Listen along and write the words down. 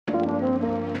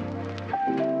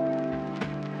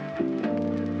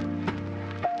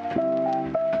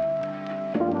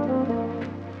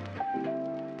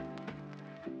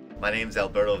My name's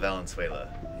Alberto Valenzuela,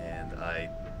 and I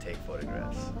take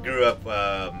photographs. Grew up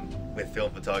with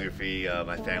film photography.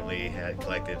 My family had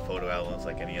collected photo albums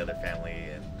like any other family,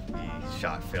 and we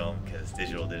shot film because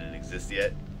digital didn't exist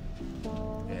yet.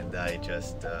 And I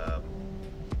just, I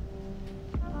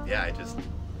just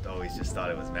always just thought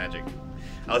it was magic.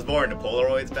 I was more into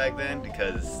Polaroids back then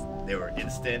because they were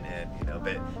instant, and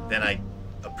but then I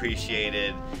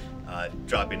appreciated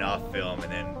dropping off film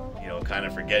and then kind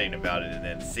of forgetting about it and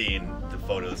then seeing the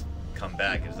photos come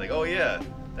back. It was like, oh yeah,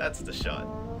 that's the shot.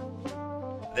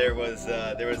 There was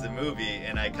a movie,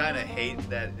 and I kind of hate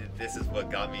that this is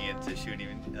what got me into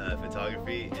shooting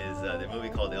photography, is the movie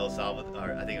called El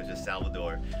Salvador, I think it was just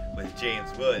Salvador, with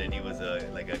James Wood, and he was a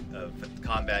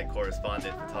combat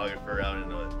correspondent photographer out in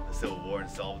the Civil War in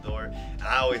Salvador. And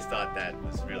I always thought that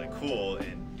was really cool,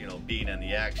 and being in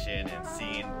the action and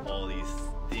seeing all these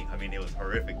things. I mean, it was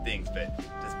horrific things, but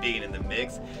just being in the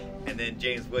mix. And then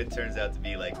James Wood turns out to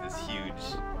be like this huge,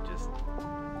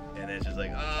 and it's just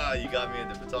like, you got me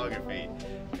into photography.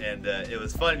 And it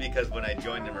was fun because when I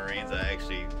joined the Marines, I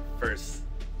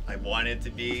wanted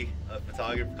to be a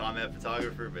photographer, combat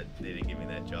photographer, but they didn't give me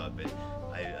that job. But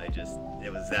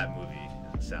it was that movie,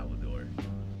 Salvador.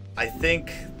 I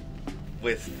think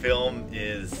with film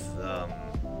is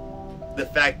the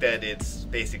fact that it's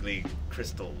basically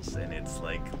crystals, and it's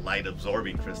like light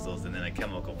absorbing crystals, and then a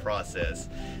chemical process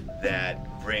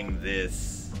that bring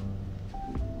this,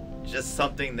 just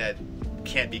something that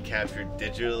can't be captured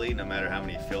digitally no matter how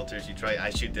many filters you try.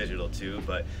 I shoot digital too,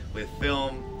 but with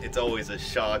film it's always a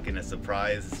shock and a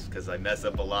surprise because I mess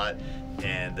up a lot,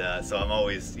 and so I'm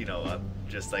always I'm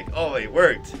just like, oh, it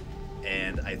worked.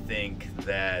 And I think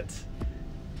that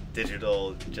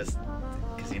digital, just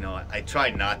because I try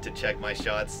not to check my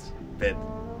shots, but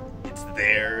it's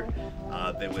there.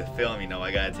 But with film,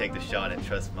 I gotta take the shot and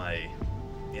trust my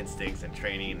instincts and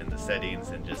training and the settings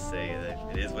and just say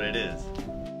that it is what it is.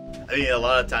 I mean, a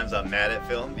lot of times I'm mad at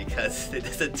film because it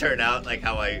doesn't turn out like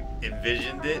how I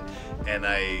envisioned it,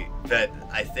 but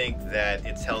I think that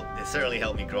it certainly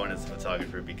helped me growing as a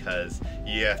photographer, because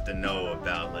you have to know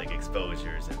about like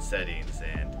exposures and settings,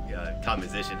 and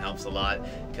composition helps a lot,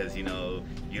 because you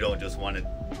don't just want to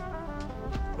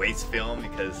waste film,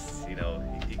 because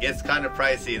it gets kind of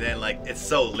pricey, and then like it's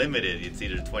so limited. It's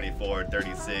either 24 or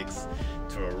 36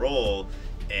 to a roll,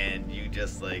 and you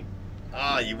just like,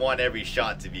 you want every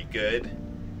shot to be good.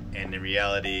 And in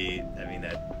reality, I mean,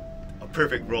 that a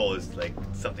perfect roll is like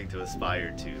something to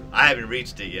aspire to. I haven't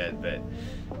reached it yet, but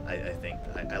I think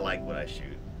I like what I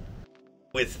shoot.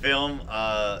 With film,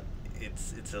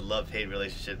 it's a love-hate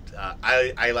relationship.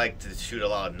 I like to shoot a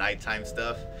lot of nighttime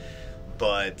stuff,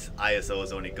 but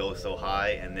ISOs only go so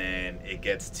high, and then it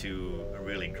gets to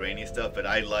really grainy stuff. But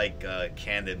I like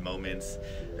candid moments,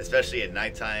 especially at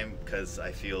nighttime, because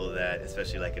I feel that,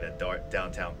 especially like in a dark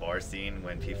downtown bar scene,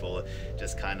 when people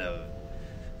just kind of,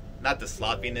 not the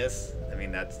sloppiness, I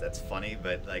mean that's funny,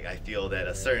 but like I feel that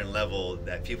a certain level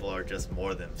that people are just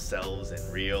more themselves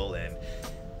and real, and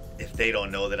if they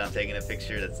don't know that I'm taking a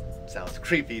picture, that sounds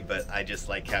creepy, but I just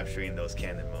like capturing those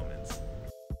candid moments.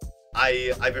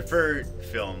 I prefer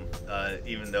film,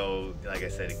 even though, like I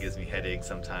said, it gives me headaches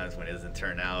sometimes when it doesn't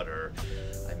turn out, or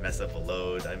I mess up a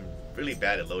load. I'm really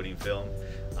bad at loading film,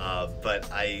 but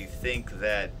I think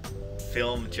that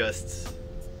film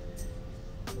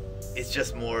it's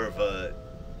just more of a,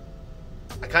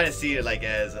 I kind of see it like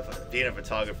as being a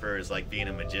photographer is like being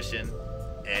a magician,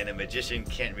 and a magician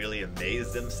can't really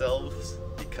amaze themselves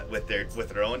with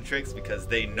their own tricks because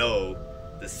they know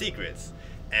the secrets.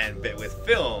 But with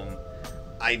film,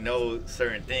 I know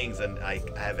certain things, and I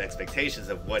have expectations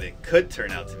of what it could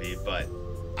turn out to be, but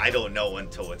I don't know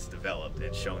until it's developed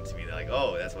and shown to me. They're like,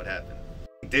 oh, that's what happened.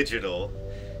 Digital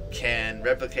can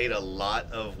replicate a lot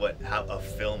of how a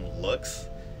film looks,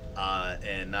 but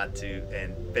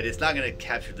it's not going to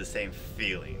capture the same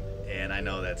feeling. And I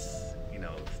know that's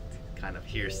kind of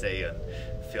hearsay, and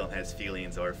film has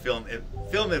feelings, or film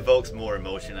evokes more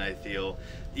emotion, I feel.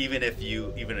 Even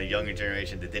a younger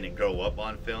generation that didn't grow up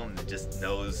on film, that just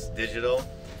knows digital,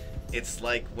 it's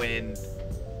like records.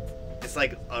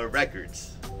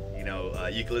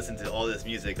 You can listen to all this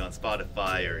music on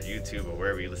Spotify or YouTube or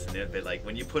wherever you listen to it, but like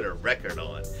when you put a record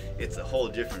on, it's a whole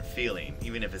different feeling.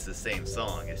 Even if it's the same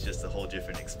song, it's just a whole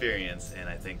different experience, and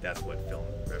I think that's what film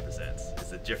represents.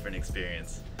 It's a different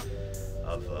experience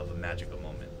of a magical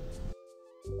moment.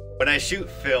 When I shoot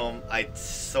film, I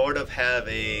sort of have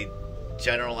a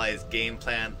generalized game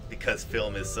plan, because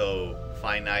film is so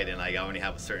finite and I only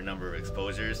have a certain number of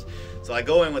exposures. So I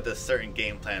go in with a certain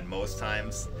game plan most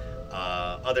times.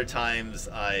 Other times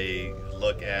I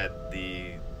look at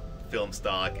the film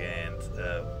stock and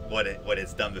what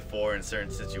it's done before in certain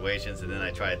situations, and then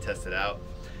I try to test it out.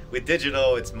 With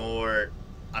digital, it's more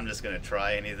I'm just gonna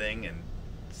try anything and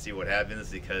see what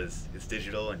happens because it's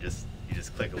digital and you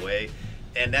just click away,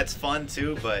 and that's fun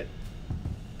too. But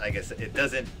I guess it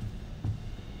doesn't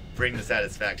bring the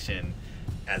satisfaction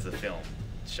as a film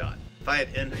shot. If I had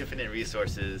infinite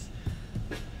resources,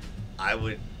 I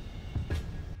want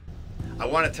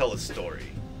to tell a story,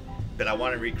 but I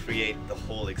want to recreate the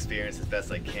whole experience as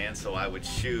best I can. So I would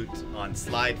shoot on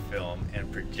slide film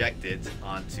and project it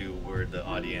onto where the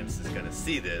audience is going to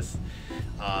see this,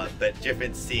 but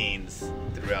different scenes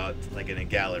throughout, like in a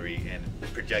gallery, and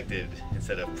projected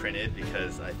instead of printed,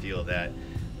 because I feel that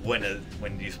when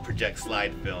you project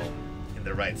slide film in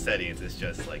the right settings, it's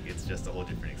just a whole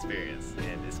different experience.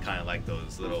 And it's kind of like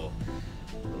those little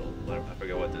I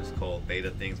forget what they're called,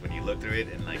 beta things, when you look through it,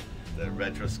 and like the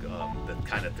the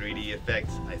kind of 3D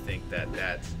effects. I think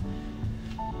that's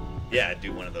I'd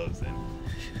do one of those then.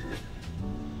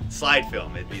 Slide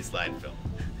film, it'd be slide film.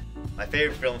 My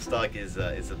favorite film stock is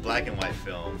a black and white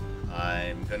film.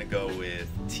 I'm gonna go with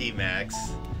T-Max.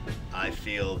 I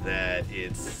feel that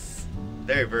it's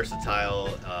very versatile,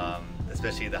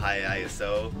 especially the high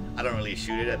ISO. I don't really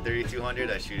shoot it at 3200.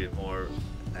 I shoot it more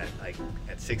at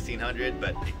 1600,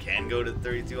 but it can go to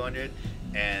 3200.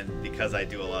 And because I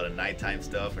do a lot of nighttime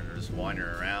stuff and just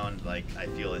wandering around, like, I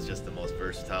feel it's just the most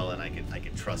versatile, and I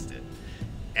can trust it,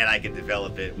 and I can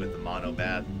develop it with the mono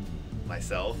bath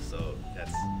myself. So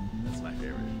that's my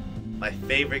favorite. My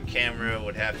favorite camera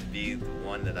would have to be the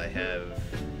one that I have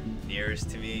nearest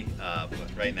to me. But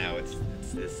right now it's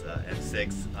this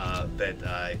M6, but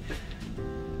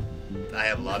I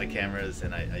have a lot of cameras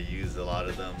and I use a lot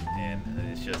of them, and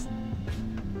it's just,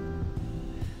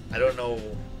 I don't know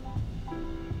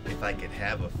if I could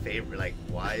have a favorite, like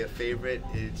why a favorite.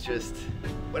 It's just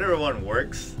whatever one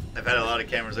works. I've had a lot of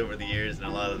cameras over the years, and a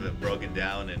lot of them have broken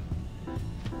down and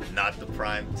not the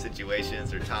prime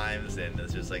situations or times, and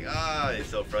it's just like, it's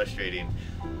so frustrating.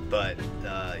 But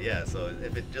yeah, so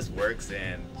if it just works,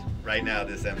 and right now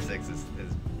this M6 is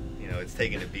it's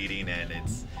taking a beating, and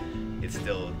it's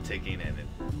still ticking, and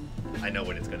I know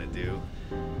what it's gonna do.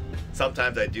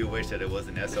 Sometimes I do wish that it was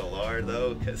an SLR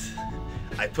though, because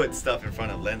I put stuff in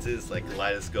front of lenses like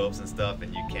kaleidoscopes and stuff,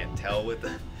 and you can't tell with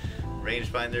the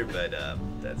rangefinder. But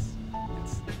it's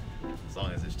as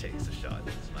long as it takes a shot.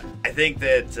 I think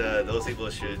that those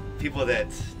people that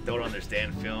don't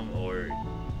understand film or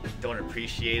don't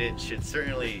appreciate it should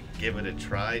certainly give it a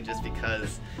try, just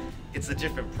because it's a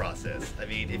different process. I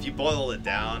mean, if you boil it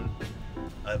down,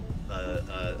 a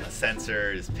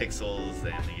sensor is pixels,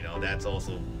 and that's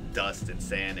also dust and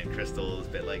sand and crystals,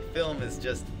 but like film is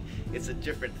just, it's a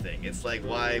different thing. It's like,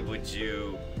 why would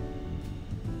you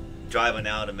drive an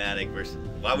automatic versus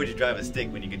why would you drive a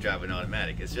stick when you could drive an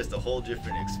automatic? It's just a whole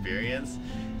different experience,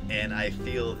 and I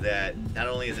feel that not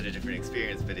only is it a different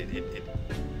experience, but it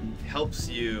helps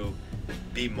you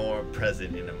be more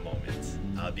present in a moment,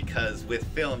 because with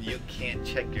film you can't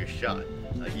check your shot.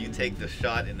 You take the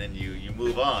shot and then you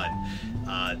move on.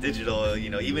 Digital,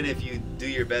 even if you do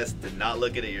your best to not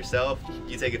look at it yourself,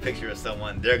 you take a picture of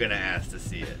someone, they're gonna ask to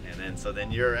see it, and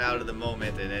then you're out of the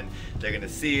moment, and then they're gonna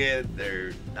see it.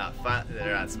 They're not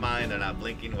smiling, they're not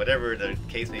blinking, whatever the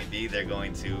case may be. They're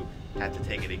going to have to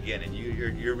take it again, and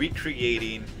you're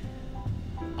recreating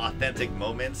authentic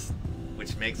moments,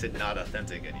 which makes it not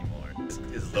authentic anymore.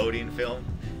 Is loading film,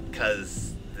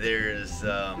 because there's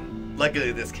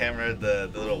luckily this camera, the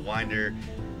little winder,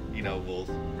 will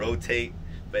rotate,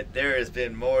 but there has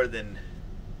been more than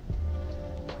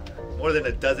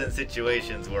a dozen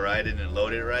situations where I didn't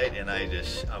load it right, and I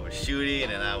was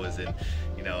shooting, and I was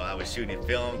shooting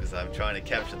film because I'm trying to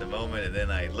capture the moment, and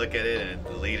then I look at it and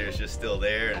the leader's just still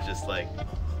there, and it's just like,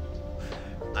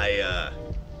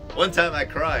 one time I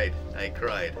cried.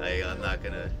 I'm not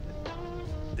gonna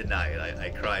deny it. I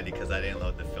cried because I didn't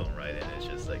load the film right, and it's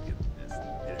just like,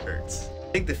 it hurts.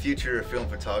 I think the future of film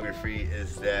photography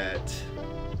is that,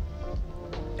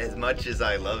 as much as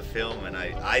I love film, and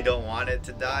I don't want it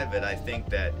to die, but I think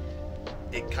that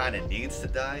it kind of needs to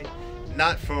die.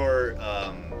 Not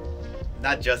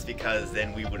just because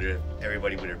then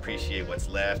everybody would appreciate what's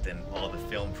left and all the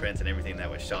film prints and everything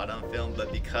that was shot on film,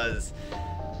 but because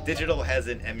digital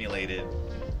hasn't replicated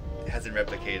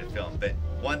film. But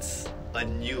once a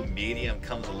new medium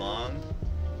comes along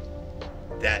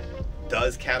that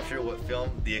does capture what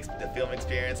the film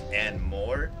experience and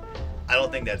more, I don't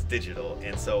think that's digital.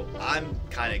 And so I'm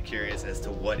kind of curious as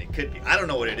to what it could be. I don't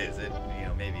know what it is.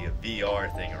 Maybe a VR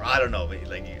thing, or I don't know.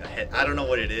 I don't know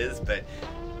what it is, but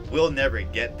we'll never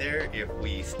get there if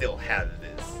we still have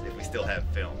this. If we still have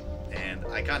film. and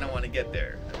I kind of want to get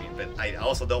there. I mean, but I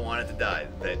also don't want it to die.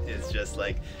 But it's just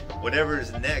like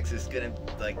whatever's next is gonna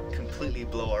like completely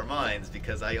blow our minds,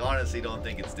 because I honestly don't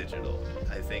think it's digital.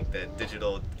 I think that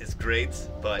digital is great,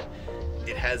 but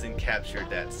it hasn't captured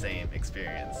that same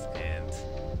experience, and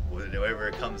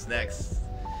whatever comes next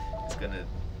is gonna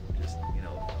just, you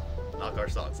know, knock our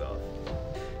socks off.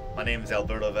 My name is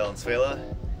Alberto Valenzuela,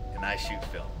 and I shoot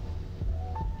film.